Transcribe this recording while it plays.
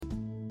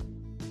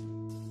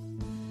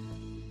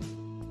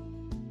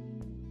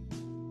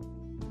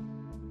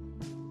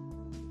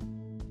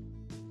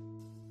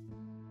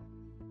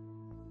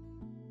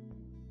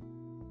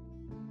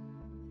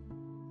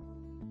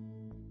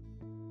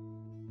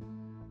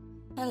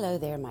Hello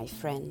there, my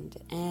friend,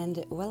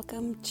 and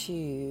welcome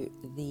to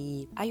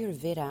the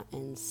Ayurveda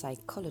and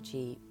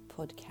Psychology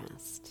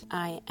podcast.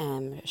 I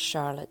am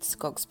Charlotte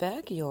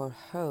Skogsberg, your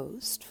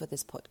host for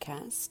this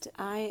podcast.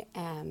 I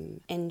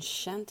am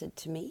enchanted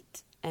to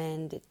meet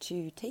and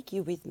to take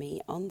you with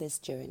me on this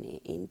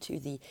journey into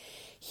the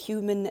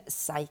human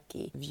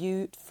psyche,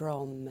 viewed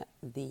from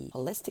the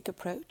holistic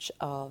approach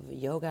of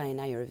yoga and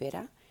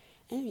Ayurveda,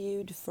 and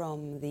viewed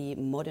from the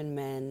modern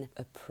man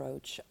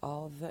approach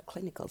of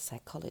clinical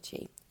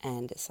psychology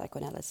and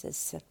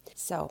psychoanalysis.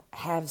 So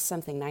have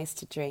something nice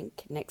to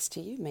drink next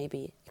to you,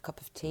 maybe a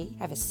cup of tea,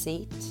 have a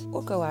seat,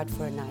 or go out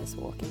for a nice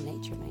walk in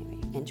nature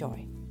maybe.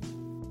 Enjoy.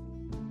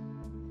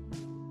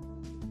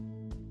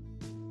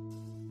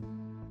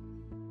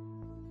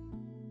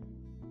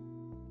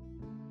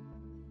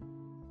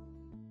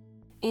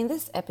 In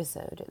this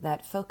episode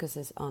that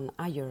focuses on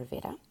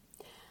Ayurveda,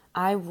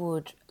 I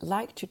would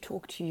like to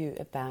talk to you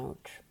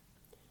about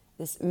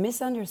this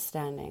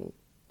misunderstanding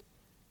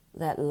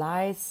that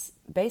lies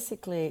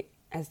basically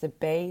as the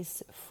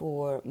base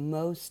for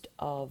most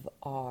of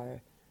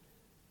our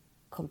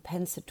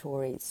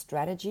compensatory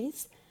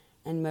strategies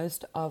and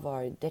most of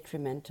our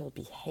detrimental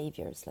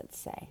behaviors, let's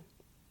say.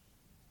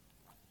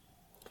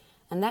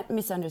 And that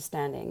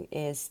misunderstanding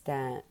is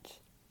that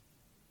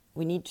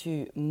we need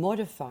to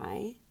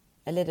modify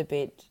a little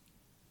bit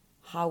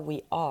how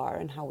we are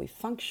and how we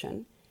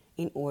function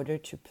in order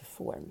to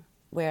perform.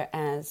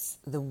 Whereas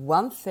the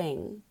one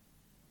thing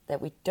that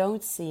we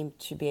don't seem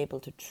to be able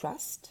to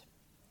trust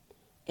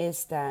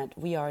is that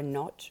we are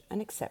not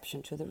an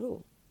exception to the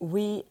rule.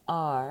 We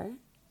are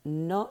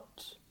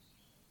not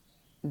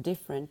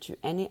different to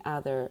any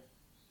other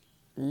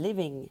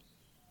living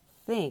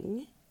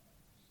thing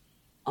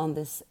on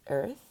this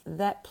earth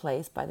that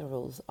plays by the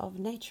rules of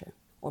nature,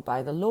 or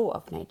by the law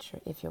of nature,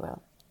 if you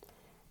will.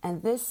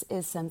 And this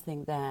is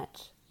something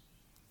that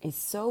is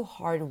so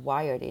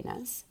hardwired in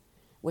us,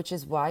 which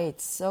is why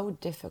it's so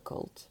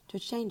difficult to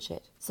change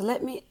it. So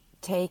let me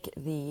take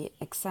the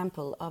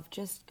example of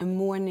just a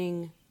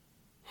morning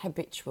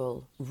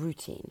habitual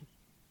routine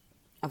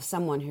of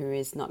someone who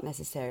is not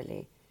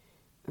necessarily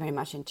very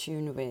much in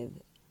tune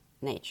with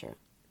nature.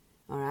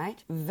 All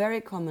right?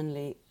 Very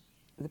commonly,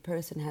 the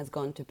person has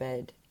gone to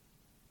bed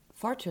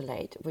far too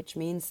late, which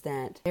means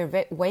that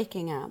they're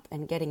waking up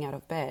and getting out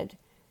of bed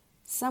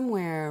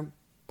somewhere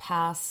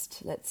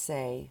past, let's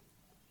say,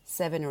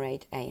 7 or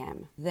 8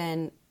 a.m.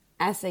 Then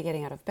as they're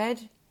getting out of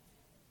bed,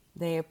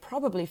 they're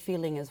probably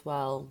feeling as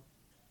well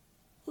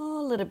a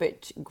little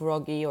bit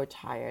groggy or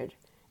tired.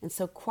 And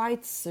so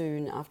quite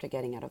soon after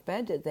getting out of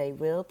bed, they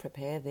will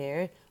prepare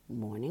their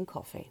morning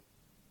coffee,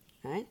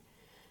 right?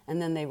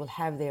 And then they will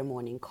have their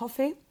morning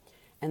coffee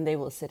and they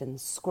will sit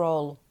and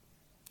scroll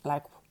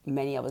like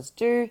many of us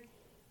do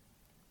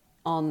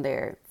on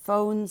their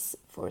phones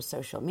for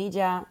social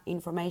media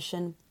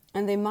information.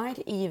 And they might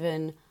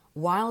even,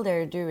 while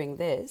they're doing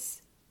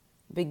this,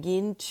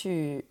 begin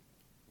to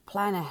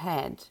plan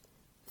ahead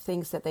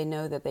things that they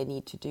know that they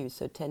need to do,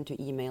 so tend to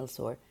emails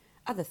or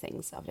other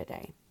things of the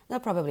day. They'll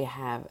probably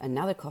have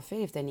another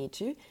coffee if they need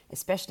to,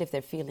 especially if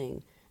they're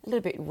feeling a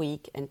little bit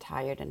weak and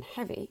tired and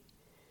heavy.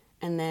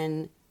 And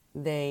then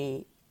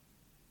they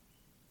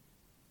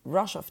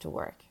rush off to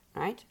work,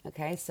 right?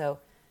 Okay, so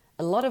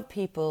a lot of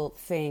people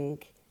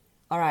think,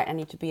 all right, I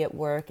need to be at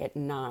work at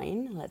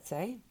 9, let's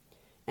say.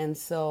 And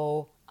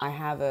so I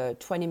have a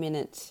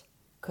 20-minute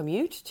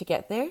commute to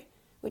get there,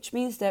 which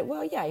means that,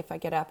 well, yeah, if I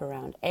get up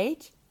around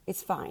 8,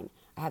 it's fine.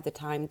 I have the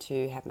time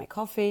to have my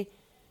coffee,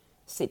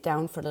 sit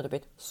down for a little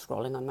bit,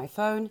 scrolling on my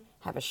phone,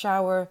 have a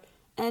shower,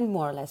 and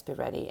more or less be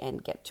ready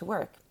and get to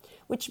work.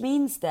 Which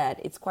means that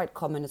it's quite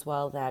common as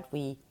well that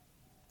we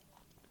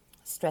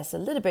stress a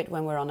little bit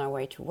when we're on our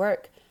way to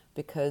work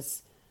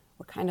because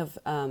we're kind of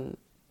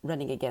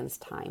running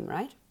against time,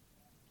 right?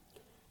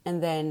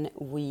 And then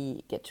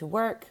we get to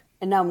work.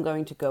 And now I'm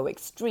going to go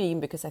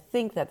extreme because I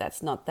think that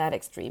that's not that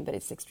extreme, but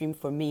it's extreme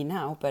for me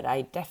now. But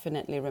I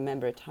definitely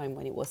remember a time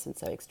when it wasn't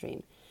so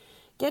extreme.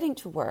 Getting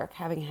to work,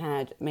 having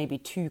had maybe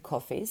 2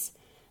 coffees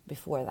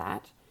before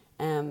that,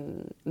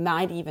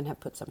 might even have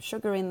put some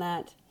sugar in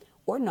that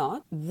or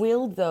not,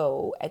 will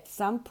though at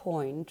some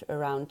point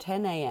around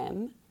 10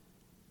 a.m.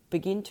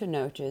 begin to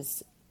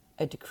notice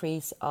a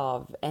decrease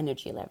of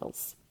energy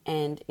levels.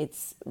 And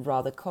it's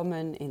rather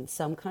common in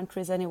some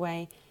countries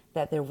anyway,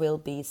 that there will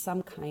be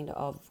some kind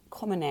of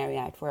common area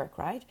at work,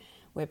 right?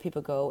 Where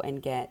people go and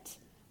get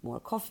more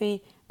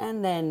coffee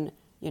and then,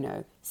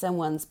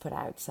 someone's put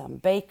out some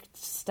baked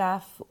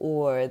stuff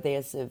or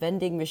there's a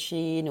vending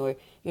machine or,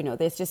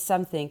 there's just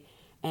something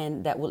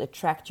and that will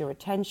attract your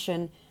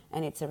attention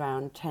and it's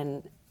around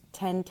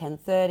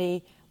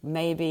 10:30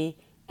 maybe,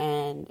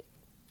 and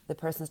the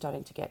person's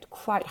starting to get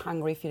quite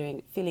hungry,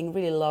 feeling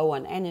really low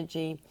on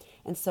energy,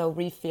 and so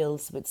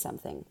refills with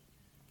something,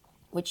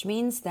 which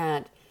means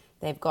that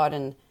they've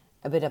gotten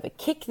a bit of a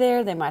kick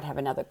there. They might have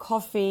another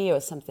coffee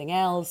or something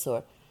else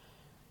or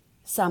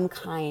some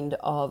kind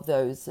of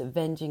those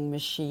vending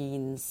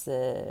machines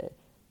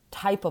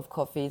type of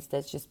coffees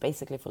that's just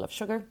basically full of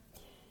sugar.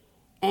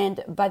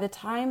 And by the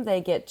time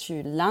they get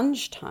to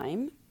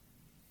lunchtime,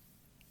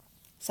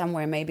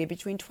 somewhere maybe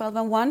between 12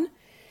 and 1,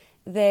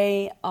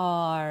 they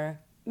are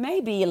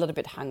maybe a little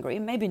bit hungry,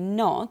 maybe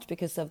not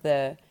because of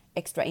the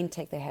extra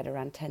intake they had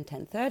around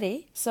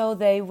 10:30. So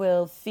they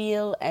will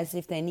feel as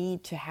if they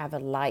need to have a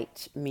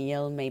light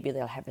meal. Maybe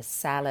they'll have a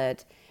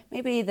salad.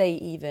 Maybe they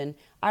even,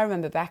 I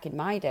remember back in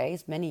my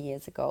days, many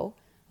years ago,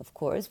 of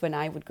course, when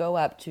I would go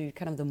up to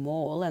kind of the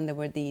mall and there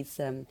were these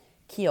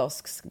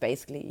kiosks,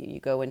 basically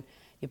you go and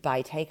you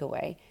buy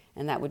takeaway,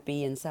 and that would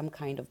be in some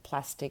kind of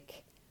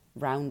plastic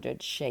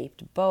rounded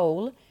shaped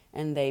bowl,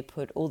 and they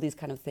put all these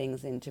kind of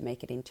things in to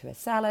make it into a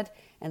salad,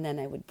 and then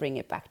I would bring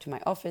it back to my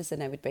office,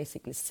 and I would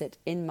basically sit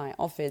in my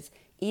office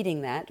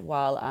eating that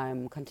while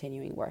I'm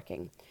continuing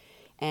working.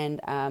 And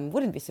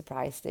wouldn't be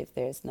surprised if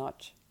there's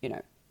not,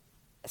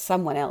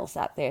 someone else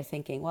out there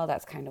thinking, well,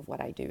 that's kind of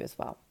what I do as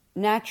well.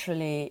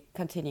 Naturally,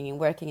 continuing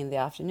working in the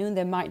afternoon,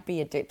 there might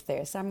be a dip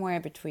there somewhere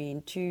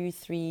between 2,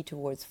 3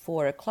 towards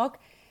 4 o'clock,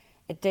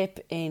 a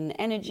dip in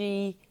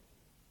energy,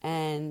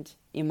 and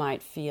you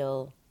might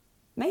feel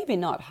maybe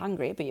not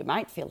hungry, but you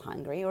might feel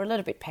hungry or a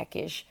little bit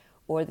peckish,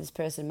 or this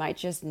person might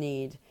just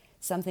need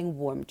something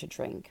warm to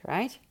drink,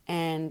 right?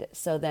 And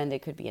so then there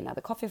could be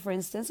another coffee, for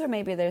instance, or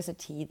maybe there's a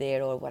tea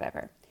there or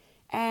whatever.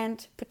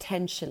 And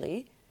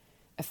potentially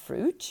a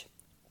fruit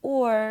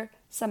or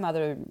some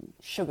other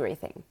sugary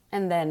thing.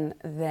 And then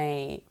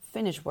they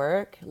finish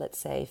work, let's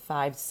say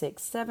 5,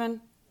 6,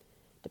 7,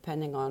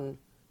 depending on,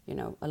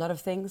 a lot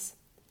of things.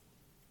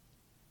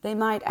 They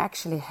might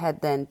actually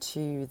head then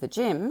to the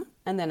gym,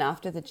 and then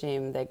after the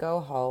gym, they go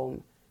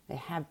home, they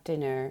have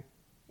dinner,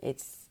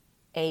 it's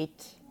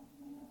 8,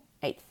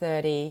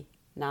 8:30,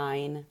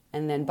 9,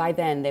 and then by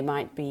then they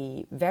might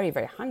be very,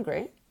 very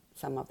hungry.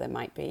 Some of them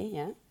might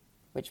be,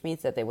 which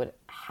means that they would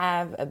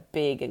have a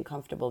big and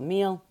comfortable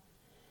meal,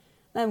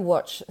 then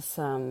watch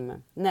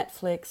some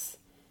Netflix,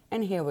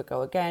 and here we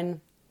go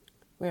again.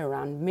 We're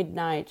around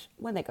midnight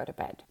when they go to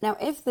bed. Now,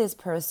 if this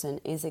person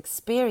is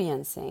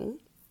experiencing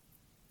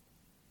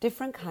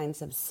different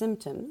kinds of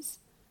symptoms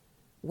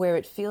where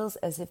it feels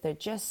as if they're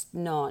just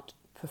not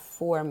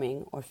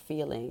performing or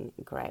feeling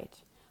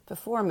great.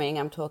 Performing,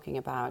 I'm talking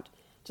about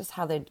just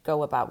how they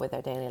go about with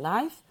their daily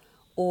life,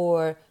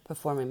 or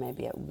performing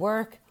maybe at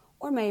work,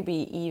 or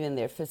maybe even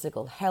their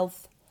physical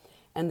health,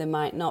 and they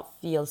might not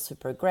feel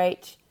super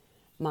great,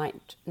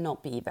 might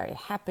not be very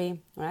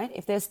happy, right?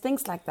 If there's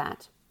things like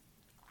that,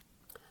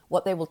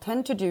 what they will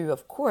tend to do,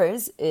 of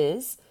course,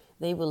 is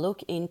they will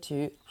look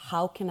into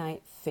how can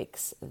I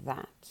fix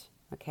that,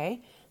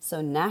 okay?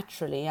 So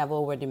naturally, I've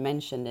already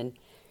mentioned, and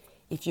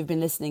if you've been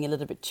listening a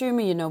little bit to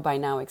me, you know by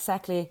now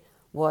exactly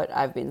what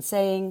I've been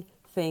saying.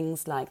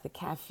 Things like the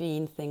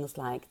caffeine, things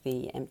like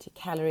the empty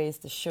calories,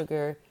 the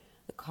sugar,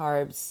 the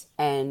carbs,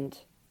 and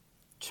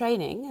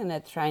training. And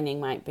that training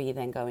might be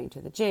then going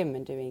to the gym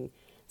and doing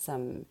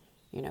some,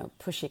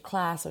 pushy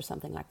class or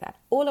something like that.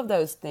 All of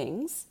those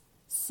things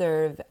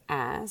serve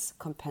as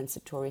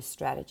compensatory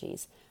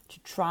strategies to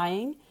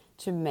trying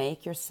to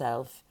make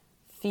yourself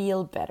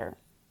feel better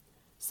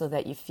so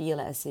that you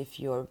feel as if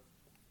you're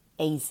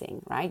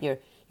acing, right? You're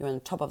on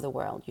top of the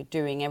world. You're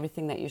doing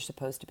everything that you're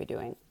supposed to be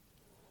doing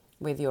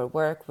with your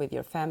work, with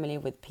your family,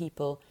 with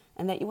people,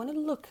 and that you want to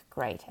look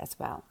great as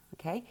well,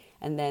 okay?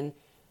 And then,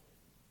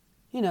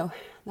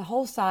 the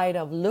whole side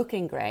of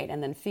looking great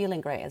and then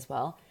feeling great as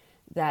well,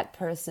 that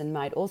person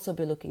might also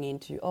be looking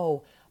into,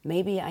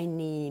 maybe I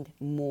need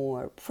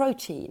more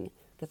protein,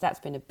 because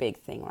that's been a big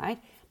thing,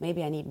 right?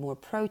 Maybe I need more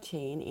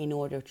protein in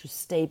order to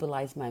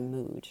stabilize my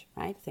mood,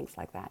 right? Things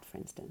like that, for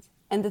instance.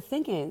 And the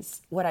thing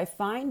is, what I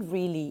find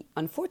really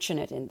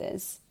unfortunate in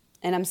this,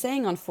 and I'm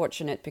saying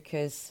unfortunate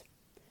because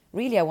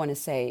really I want to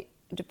say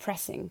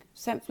depressing,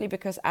 simply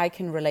because I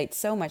can relate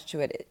so much to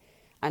it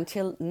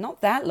until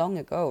not that long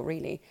ago,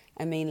 really.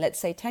 I mean, let's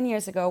say 10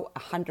 years ago,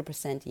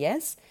 100%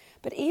 yes.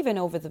 But even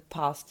over the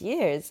past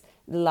years,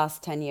 the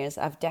last 10 years,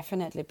 I've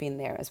definitely been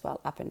there as well,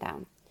 up and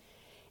down.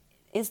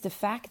 Is the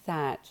fact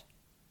that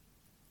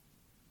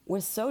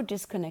we're so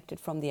disconnected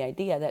from the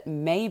idea that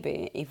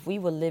maybe if we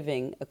were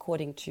living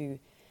according to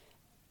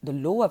the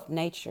law of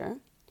nature,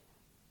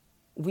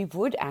 we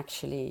would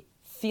actually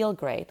feel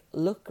great,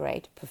 look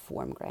great,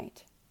 perform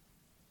great.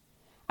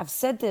 I've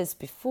said this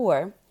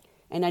before,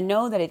 and I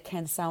know that it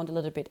can sound a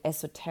little bit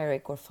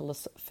esoteric or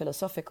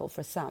philosophical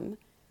for some,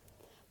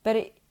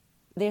 but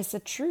there's a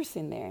truth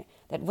in there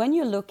that when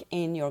you look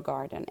in your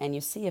garden and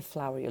you see a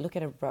flower, you look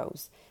at a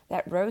rose,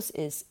 that rose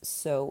is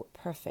so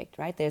perfect,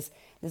 right? There's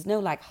no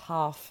like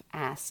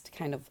half-assed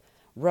kind of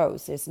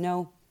rose. There's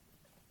no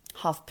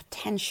half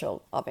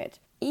potential of it.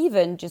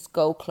 Even just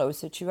go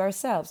closer to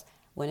ourselves.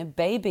 When a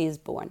baby is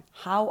born,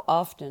 how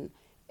often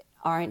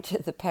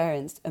aren't the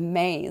parents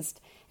amazed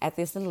at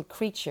this little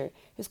creature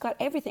who's got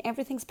everything?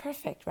 Everything's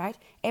perfect, right?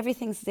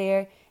 Everything's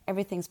there.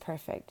 Everything's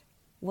perfect.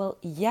 Well,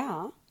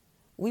 yeah.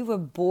 We were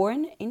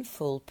born in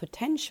full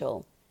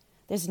potential.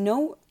 There's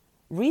no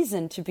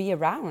reason to be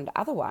around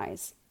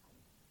otherwise.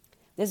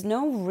 There's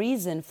no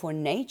reason for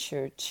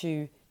nature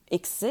to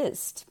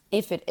exist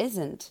if it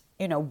isn't,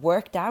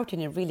 worked out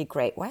in a really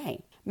great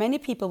way. Many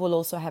people will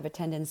also have a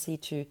tendency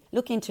to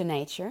look into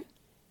nature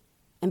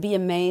and be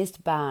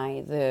amazed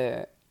by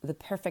the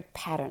perfect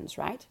patterns,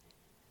 right?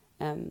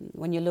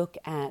 When you look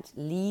at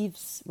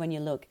leaves, when you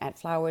look at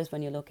flowers,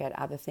 when you look at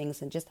other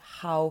things, and just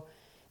how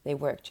they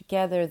work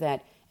together,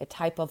 that a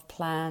type of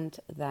plant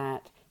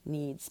that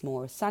needs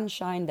more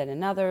sunshine than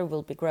another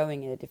will be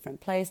growing in a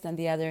different place than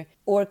the other.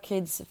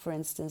 Orchids, for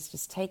instance,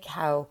 just take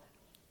how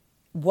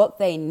what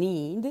they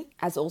need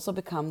has also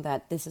become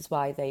that this is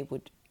why they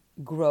would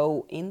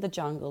grow in the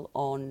jungle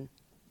on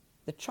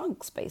the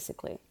trunks,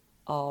 basically,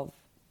 of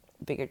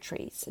bigger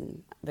trees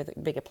and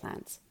bigger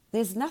plants.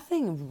 There's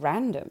nothing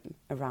random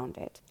around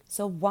it.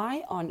 So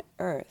why on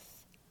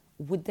earth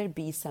would there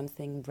be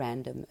something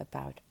random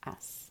about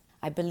us?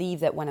 I believe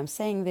that when I'm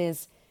saying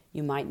this,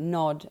 you might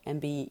nod and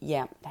be,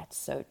 yeah, that's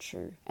so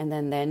true. And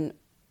then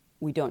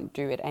we don't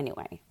do it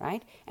anyway,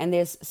 right? And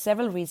there's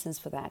several reasons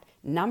for that.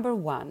 Number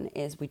one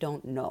is we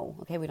don't know,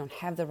 okay? We don't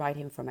have the right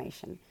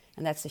information.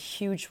 And that's a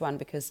huge one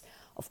because,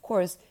 of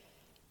course,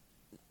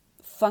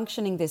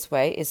 functioning this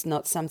way is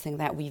not something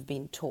that we've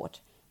been taught,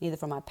 neither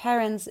from our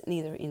parents,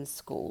 neither in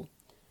school.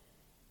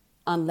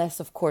 Unless,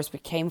 of course, we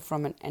came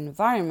from an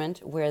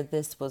environment where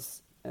this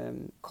was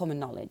common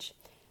knowledge,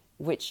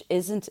 which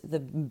isn't the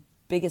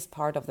biggest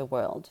part of the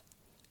world.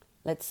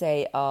 Let's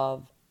say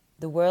of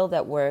the world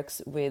that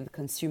works with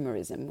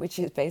consumerism, which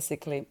is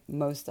basically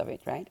most of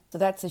it, right? So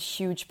that's a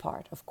huge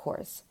part, of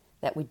course,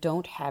 that we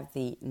don't have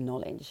the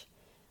knowledge.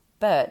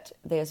 But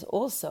there's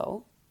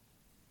also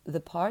the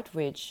part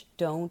which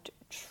don't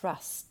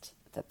trust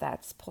that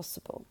that's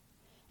possible.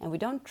 And we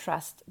don't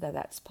trust that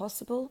that's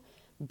possible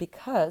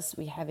because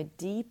we have a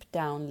deep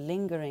down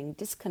lingering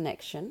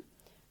disconnection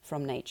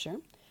from nature,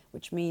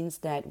 which means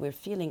that we're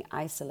feeling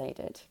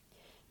isolated.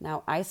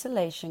 Now,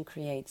 isolation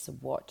creates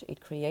what?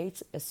 It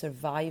creates a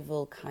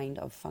survival kind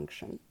of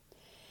function.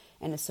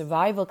 And a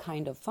survival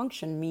kind of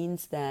function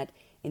means that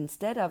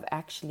instead of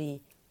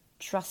actually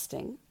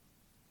trusting,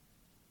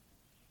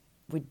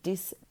 we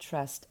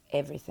distrust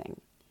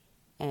everything.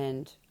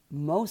 And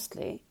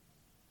mostly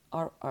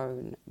our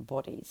own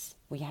bodies.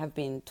 We have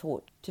been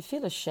taught to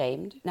feel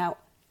ashamed. Now,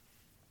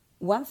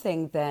 one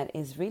thing that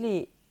is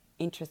really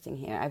interesting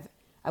here,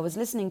 I was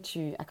listening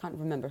to, I can't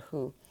remember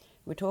who,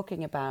 we're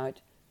talking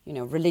about,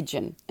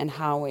 religion and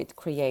how it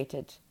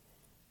created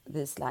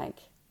this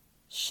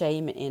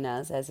shame in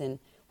us, as in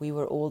we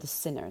were all the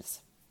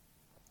sinners.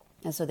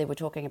 And so they were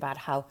talking about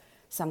how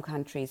some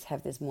countries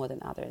have this more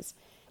than others.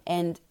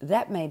 And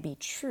that may be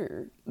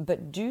true,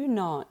 but do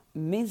not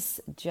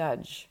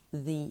misjudge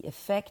the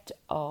effect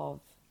of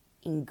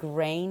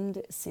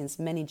ingrained since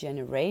many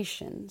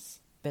generations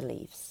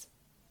beliefs.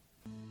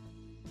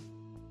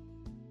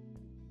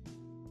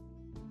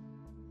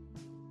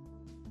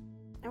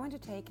 I want to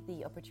take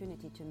the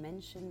opportunity to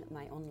mention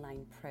my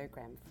online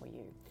program for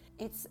you.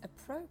 It's a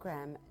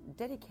program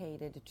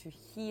dedicated to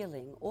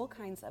healing all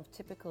kinds of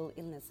typical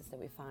illnesses that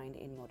we find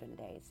in modern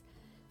days,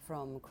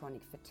 from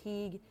chronic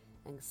fatigue,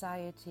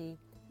 anxiety,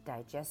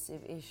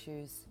 digestive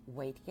issues,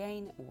 weight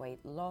gain,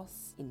 weight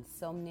loss,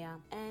 insomnia,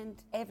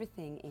 and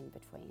everything in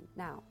between.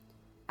 Now,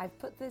 I've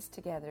put this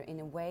together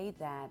in a way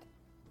that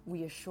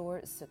we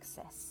assure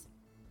success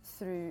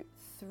through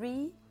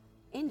 3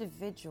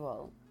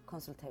 individual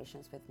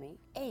consultations with me,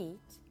 8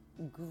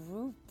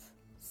 group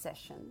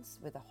sessions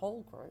with a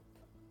whole group,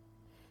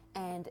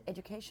 and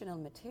educational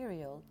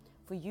material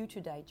for you to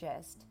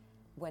digest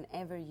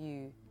whenever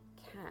you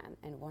can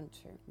and want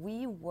to.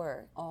 We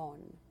work on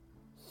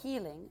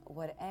healing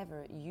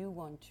whatever you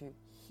want to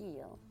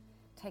heal.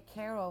 Take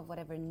care of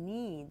whatever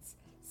needs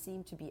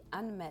seem to be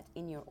unmet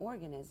in your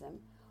organism,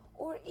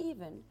 or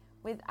even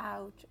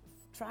without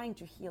trying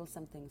to heal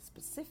something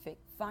specific,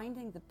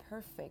 finding the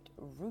perfect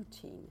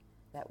routine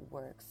that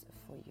works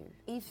for you.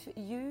 If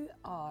you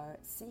are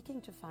seeking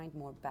to find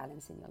more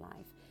balance in your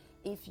life,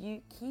 if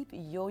you keep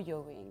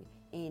yo-yoing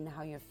in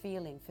how you're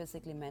feeling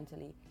physically,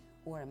 mentally,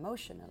 or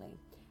emotionally,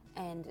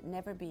 and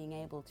never being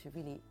able to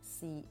really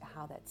see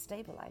how that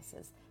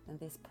stabilizes, then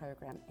this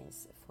program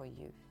is for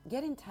you.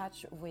 Get in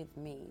touch with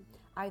me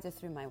either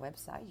through my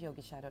website,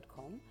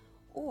 yogisha.com,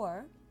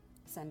 or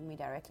send me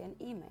directly an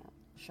email,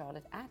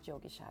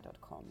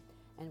 charlotte@yogisha.com,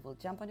 and we'll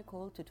jump on a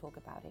call to talk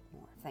about it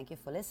more. Thank you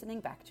for listening.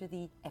 Back to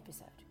the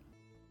episode.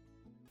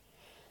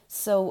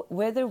 So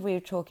whether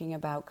we're talking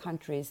about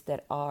countries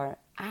that are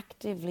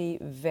actively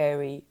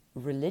very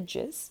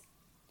religious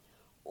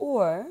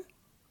or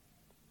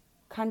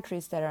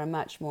countries that are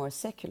much more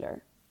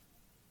secular,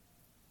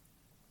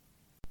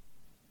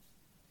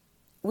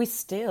 we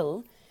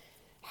still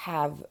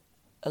have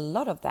a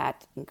lot of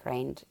that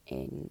ingrained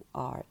in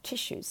our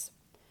tissues.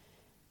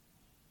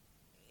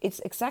 It's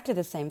exactly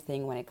the same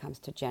thing when it comes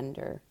to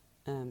gender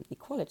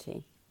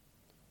equality.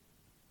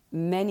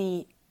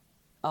 Many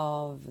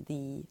of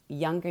the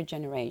younger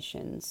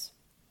generations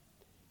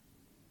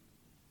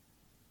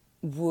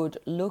would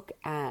look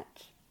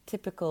at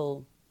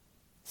typical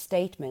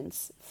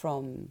statements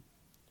from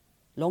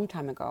long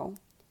time ago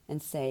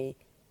and say,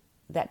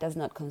 that does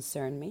not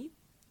concern me,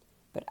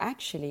 but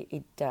actually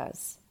it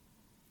does.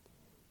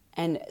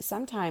 And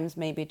sometimes,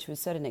 maybe to a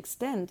certain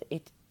extent,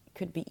 it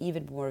could be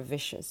even more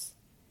vicious.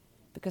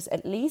 Because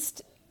at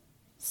least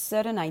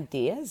certain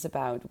ideas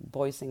about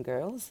boys and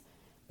girls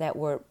that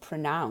were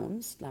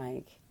pronounced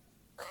like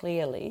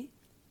clearly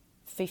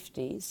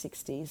 50,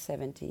 60,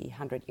 70,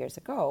 100 years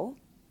ago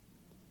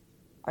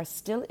are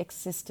still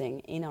existing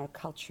in our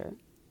culture.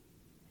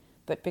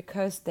 But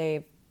because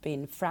they've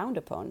been frowned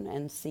upon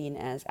and seen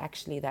as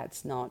actually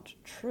that's not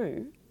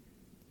true,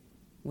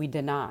 we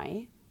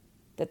deny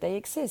that they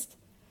exist.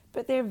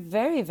 But they're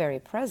very, very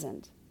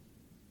present.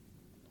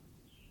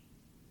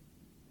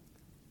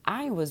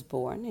 I was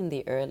born in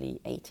the early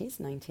 80s,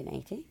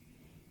 1980,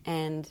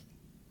 and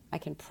I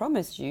can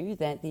promise you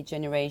that the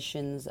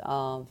generations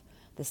of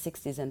the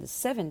 60s and the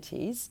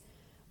 70s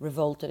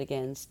revolted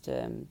against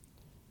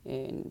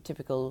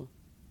typical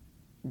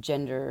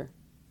genderism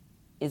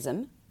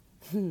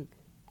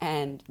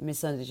and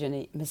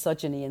misogyny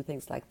and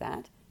things like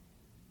that.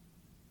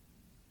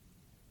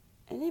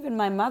 And even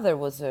my mother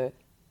was a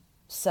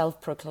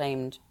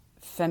self-proclaimed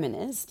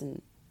feminist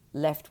and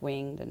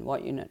left-winged and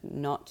what you know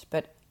not,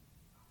 but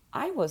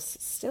I was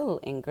still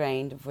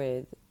ingrained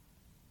with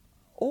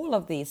all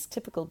of these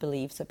typical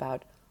beliefs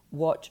about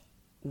what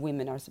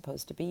women are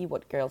supposed to be,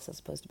 what girls are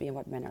supposed to be, and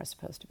what men are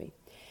supposed to be.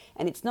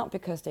 And it's not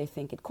because they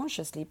think it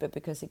consciously, but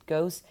because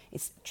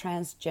it's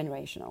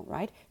transgenerational,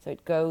 right? So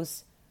it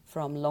goes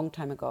from long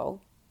time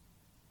ago,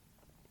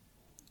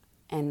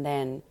 and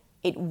then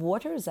it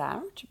waters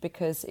out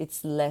because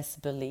it's less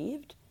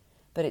believed,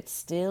 but it's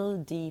still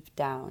deep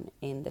down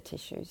in the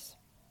tissues.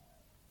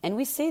 And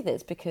we see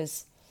this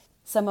because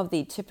some of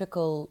the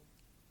typical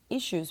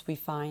issues we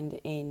find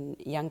in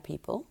young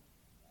people,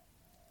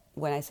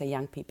 when I say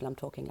young people, I'm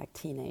talking like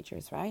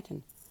teenagers, right?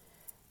 And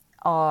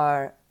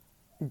are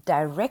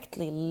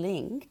directly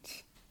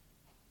linked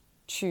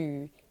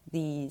to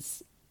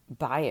these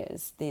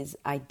bias, these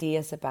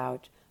ideas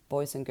about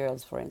boys and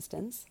girls, for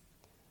instance,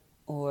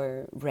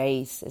 or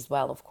race as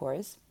well, of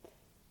course.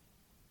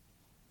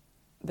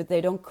 But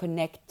they don't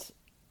connect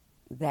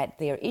that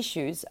their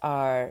issues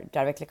are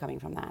directly coming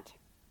from that.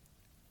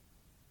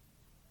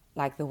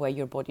 Like the way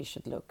your body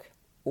should look,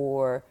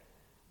 or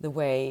the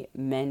way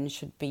men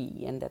should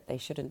be, and that they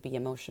shouldn't be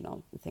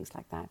emotional, and things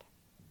like that.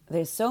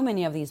 There's so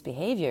many of these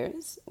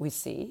behaviors we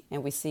see,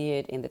 and we see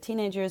it in the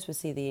teenagers, we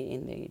see it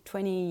in the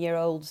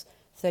 20-year-olds,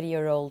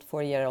 30-year-olds,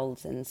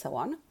 40-year-olds, and so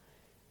on.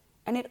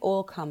 And it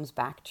all comes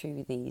back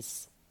to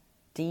these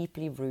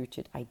deeply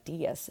rooted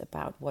ideas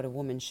about what a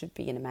woman should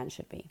be and a man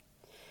should be.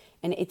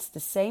 And it's the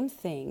same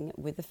thing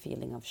with the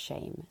feeling of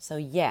shame. So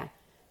yeah,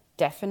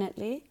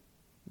 definitely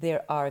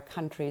there are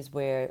countries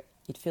where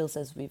it feels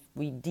as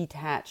we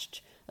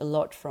detached a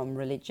lot from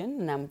religion.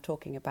 And I'm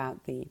talking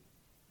about the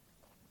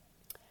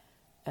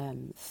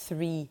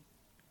three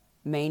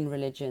main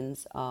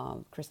religions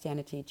of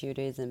Christianity,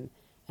 Judaism,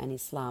 and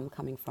Islam,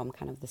 coming from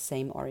kind of the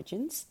same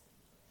origins.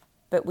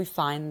 But we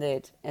find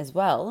that as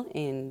well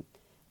in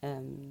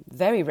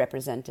very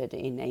represented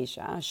in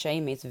Asia.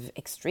 Shame is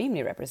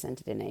extremely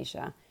represented in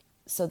Asia.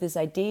 So this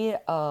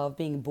idea of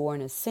being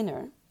born a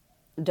sinner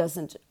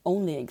doesn't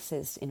only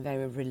exist in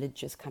very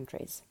religious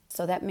countries.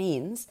 So that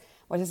means,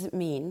 what does it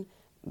mean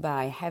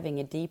by having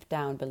a deep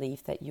down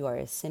belief that you are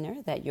a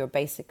sinner, that you're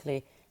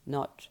basically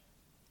not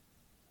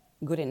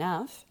good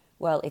enough?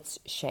 Well, it's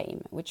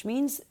shame, which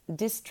means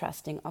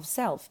distrusting of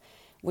self,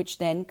 which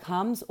then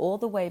comes all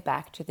the way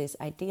back to this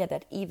idea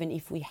that even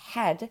if we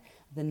had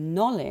the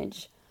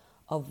knowledge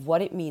of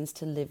what it means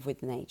to live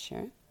with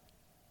nature,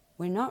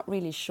 we're not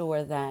really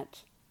sure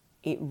that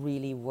it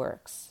really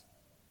works,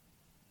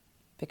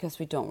 because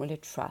we don't really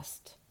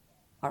trust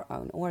our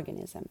own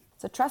organism.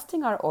 So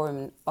trusting our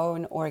own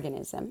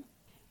organism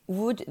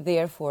would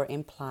therefore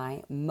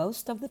imply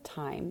most of the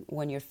time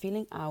when you're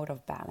feeling out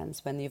of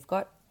balance, when you've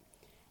got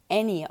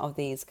any of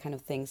these kind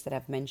of things that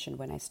I've mentioned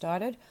when I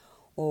started,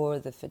 or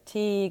the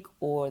fatigue,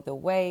 or the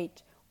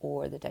weight,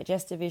 or the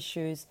digestive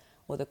issues,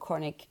 or the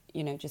chronic,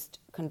 just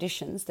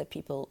conditions that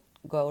people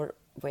go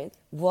with,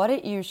 what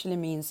it usually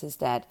means is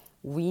that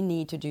we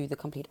need to do the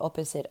complete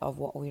opposite of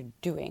what we're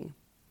doing.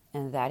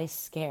 And that is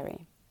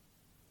scary.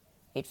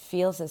 It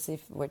feels as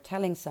if we're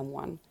telling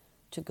someone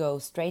to go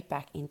straight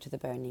back into the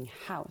burning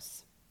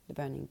house, the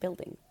burning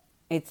building.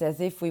 It's as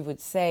if we would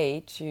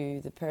say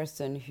to the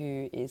person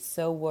who is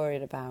so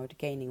worried about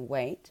gaining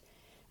weight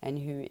and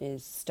who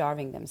is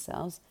starving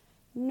themselves,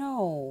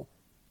 no,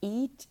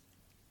 eat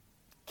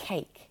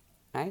cake,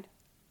 right?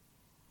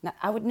 Now,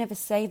 I would never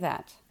say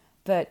that,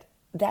 but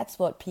that's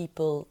what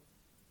people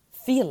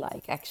feel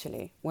like,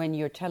 actually, when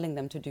you're telling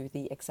them to do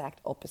the exact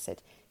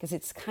opposite, because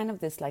it's kind of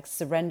this like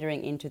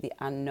surrendering into the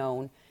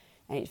unknown,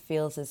 and it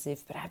feels as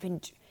if, but I've been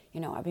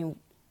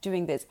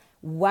doing this.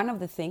 One of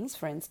the things,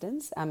 for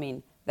instance,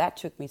 that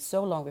took me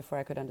so long before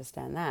I could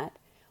understand that,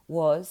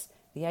 was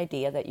the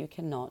idea that you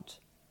cannot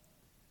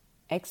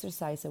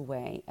exercise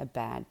away a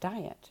bad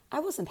diet. I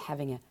wasn't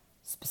having a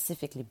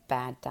specifically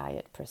bad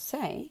diet per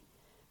se,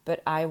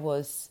 but I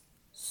was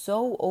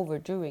so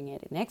overdoing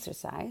it in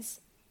exercise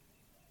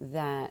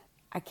that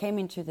I came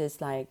into this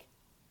like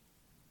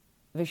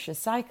vicious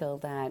cycle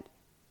that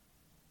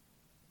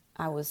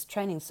I was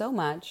training so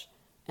much,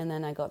 and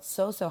then I got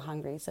so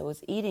hungry, so I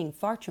was eating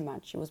far too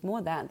much. It was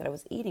more that I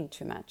was eating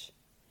too much.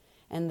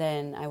 And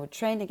then I would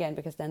train again,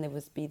 because then there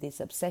would be this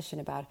obsession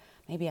about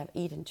maybe I've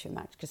eaten too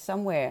much, because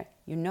somewhere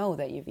you know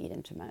that you've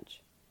eaten too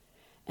much.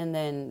 And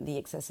then the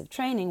excessive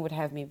training would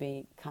have me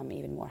become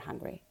even more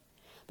hungry.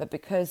 But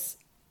because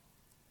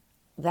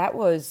that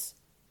was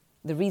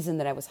the reason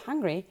that I was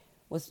hungry,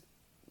 was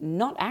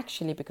not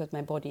actually because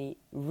my body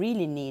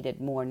really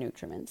needed more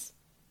nutrients,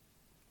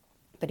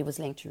 but it was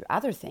linked to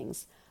other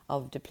things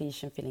of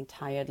depletion, feeling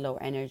tired, low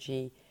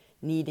energy,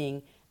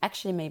 needing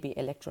actually maybe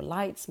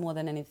electrolytes more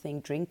than anything,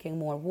 drinking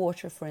more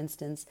water, for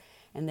instance,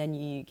 and then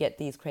you get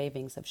these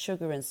cravings of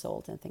sugar and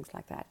salt and things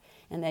like that.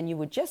 And then you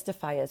would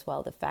justify as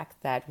well the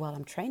fact that, well,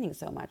 I'm training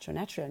so much, or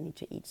naturally I need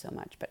to eat so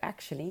much. But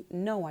actually,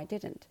 no, I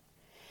didn't.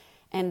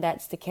 And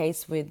that's the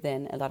case with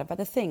then a lot of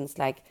other things,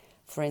 like,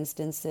 for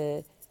instance,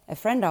 a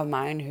friend of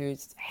mine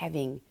who's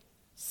having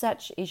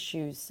such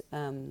issues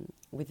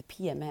with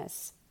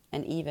PMS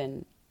and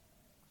even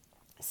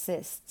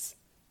cysts.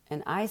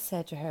 And I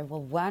said to her,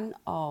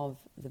 well,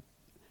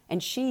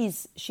 and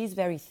she's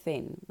very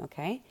thin,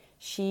 okay?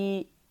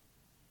 She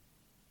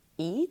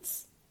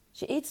eats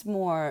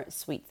more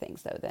sweet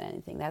things, though, than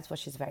anything. That's what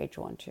she's very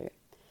drawn to.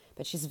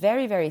 But she's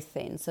very, very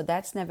thin, so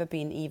that's never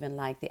been even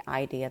like the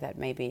idea that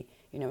maybe,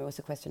 it was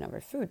a question of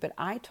her food. But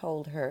I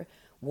told her,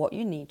 what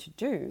you need to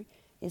do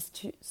is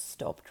to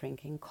stop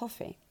drinking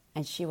coffee.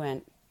 And she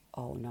went,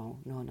 oh,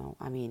 no.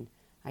 I mean,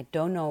 I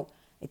don't know.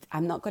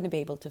 I'm not going to be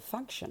able to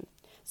function.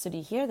 So do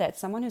you hear that?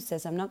 Someone who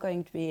says, I'm not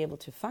going to be able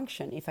to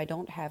function if I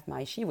don't have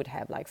she would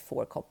have like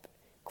 4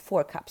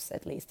 cups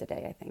at least a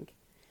day, I think.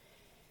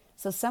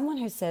 So someone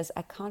who says,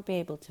 I can't be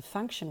able to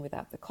function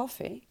without the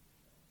coffee.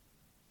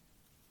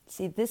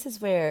 See, this is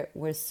where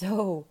we're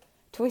so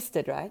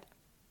twisted, right?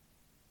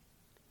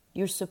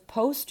 You're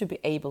supposed to be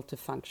able to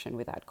function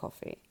without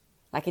coffee.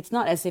 Like, it's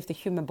not as if the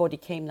human body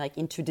came like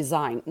into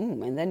design,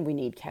 and then we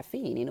need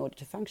caffeine in order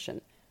to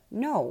function.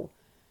 No.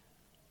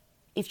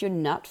 If you're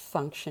not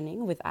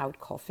functioning without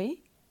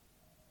coffee,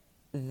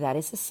 that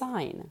is a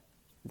sign.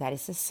 That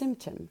is a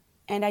symptom.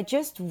 And I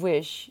just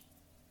wish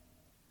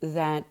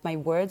that my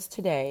words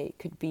today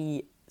could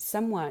be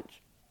somewhat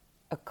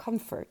a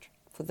comfort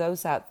for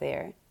those out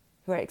there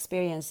who are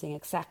experiencing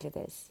exactly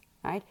this,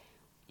 right?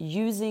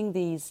 Using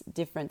these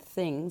different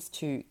things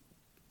to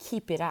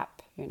keep it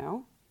up,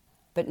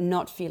 but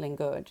not feeling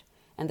good.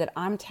 And that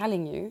I'm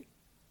telling you,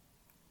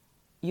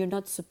 you're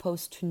not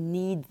supposed to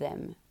need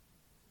them.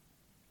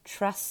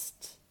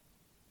 Trust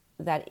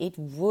that it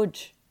would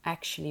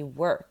actually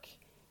work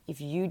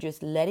if you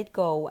just let it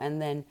go and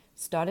then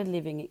started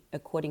living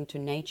according to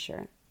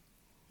nature.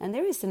 And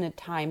there isn't a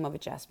time of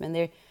adjustment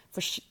there for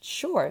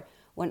sure.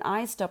 When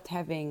I stopped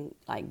having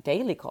like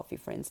daily coffee,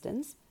 for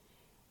instance,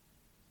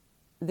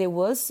 there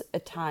was a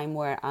time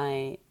where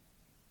I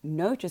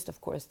noticed,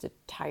 of course, the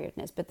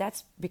tiredness, but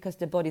that's because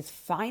the body's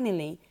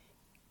finally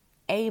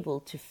able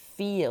to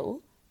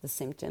feel the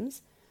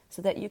symptoms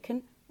so that you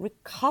can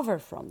recover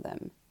from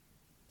them.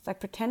 It's like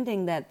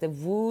pretending that the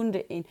wound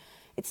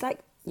it's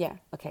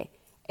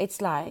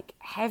like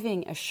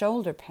having a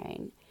shoulder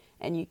pain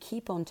and you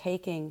keep on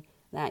taking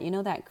that,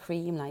 that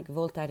cream like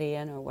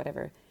Voltaren or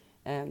whatever,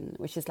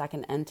 which is like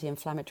an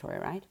anti-inflammatory,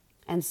 right?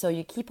 And so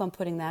you keep on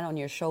putting that on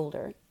your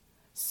shoulder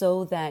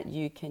so that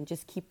you can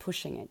just keep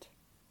pushing it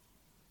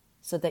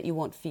so that you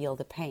won't feel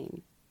the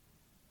pain.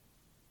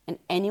 And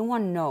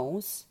anyone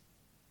knows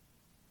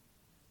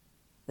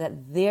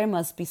that there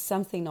must be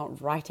something not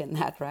right in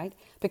that, right?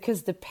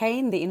 Because the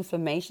pain, the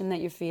inflammation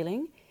that you're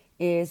feeling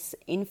is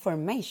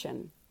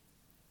information.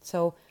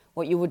 So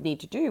what you would need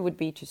to do would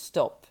be to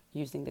stop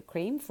using the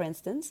cream, for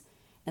instance,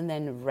 and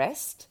then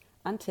rest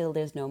until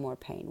there's no more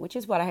pain, which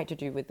is what I had to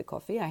do with the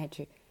coffee. I had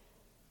to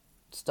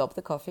stop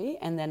the coffee,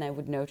 and then I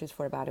would notice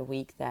for about a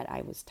week that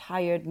I was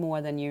tired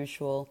more than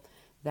usual,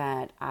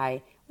 that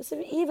I was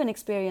even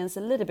experienced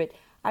a little bit.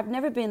 I've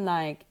never been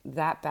like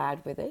that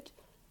bad with it,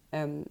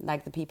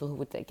 like the people who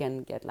would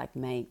again get like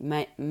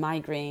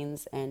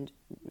migraines and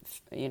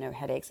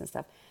headaches and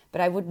stuff.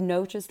 But I would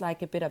notice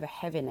like a bit of a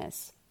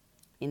heaviness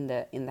in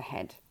the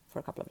head for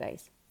a couple of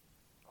days.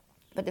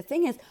 But the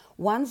thing is,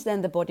 once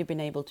then the body been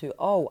able to,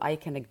 I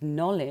can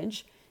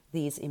acknowledge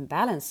these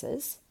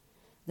imbalances,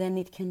 then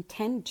it can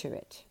tend to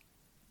it.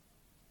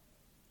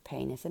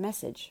 Pain is a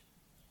message.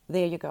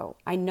 There you go.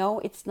 I know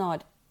it's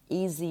not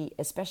easy,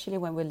 especially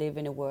when we live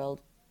in a world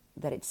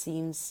that it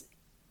seems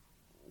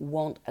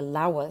won't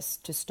allow us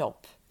to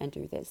stop and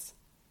do this.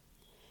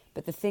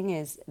 But the thing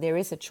is, there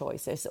is a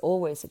choice. There's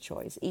always a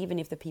choice, even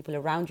if the people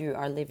around you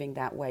are living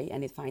that way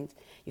and you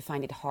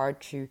find it hard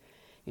to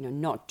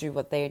not do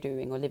what they're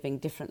doing or living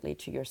differently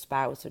to your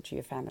spouse or to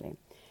your family.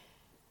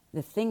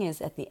 The thing is,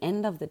 at the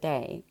end of the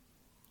day,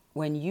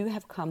 when you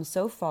have come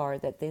so far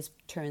that this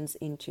turns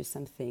into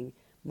something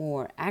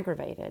more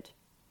aggravated,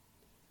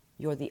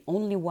 you're the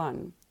only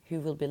one who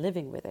will be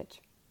living with it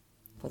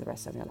for the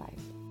rest of your life.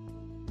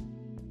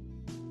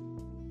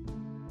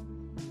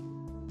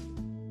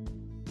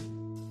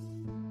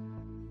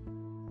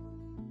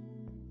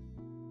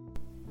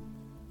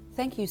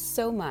 thank you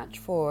so much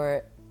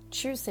for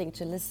choosing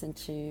to listen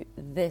to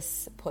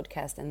this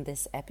podcast and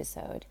this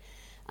episode.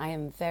 I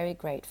am very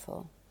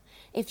grateful.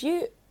 If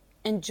you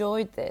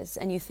enjoyed this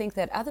and you think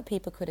that other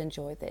people could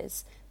enjoy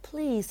this,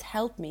 please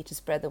help me to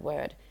spread the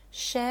word.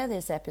 Share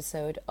this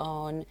episode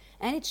on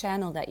any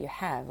channel that you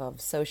have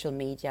of social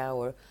media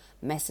or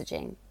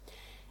messaging.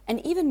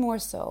 And even more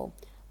so,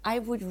 I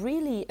would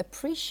really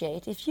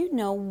appreciate if you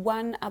know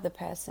one other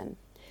person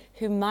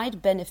who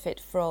might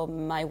benefit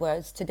from my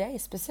words today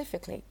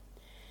specifically.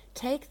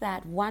 Take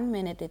that 1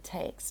 minute it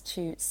takes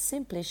to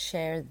simply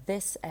share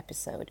this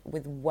episode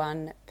with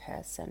one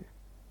person.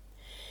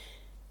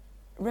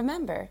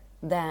 Remember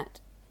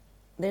that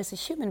there's a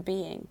human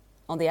being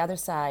on the other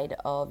side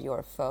of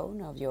your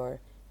phone, of your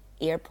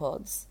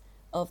earpods,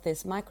 of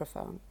this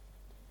microphone.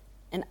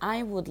 And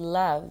I would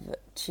love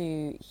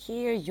to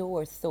hear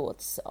your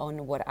thoughts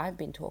on what I've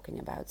been talking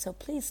about. So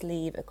please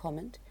leave a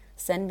comment.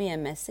 Send me a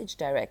message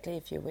directly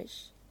if you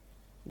wish.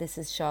 This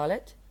is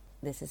Charlotte.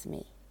 This is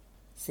me.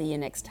 See you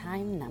next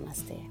time.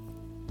 Namaste.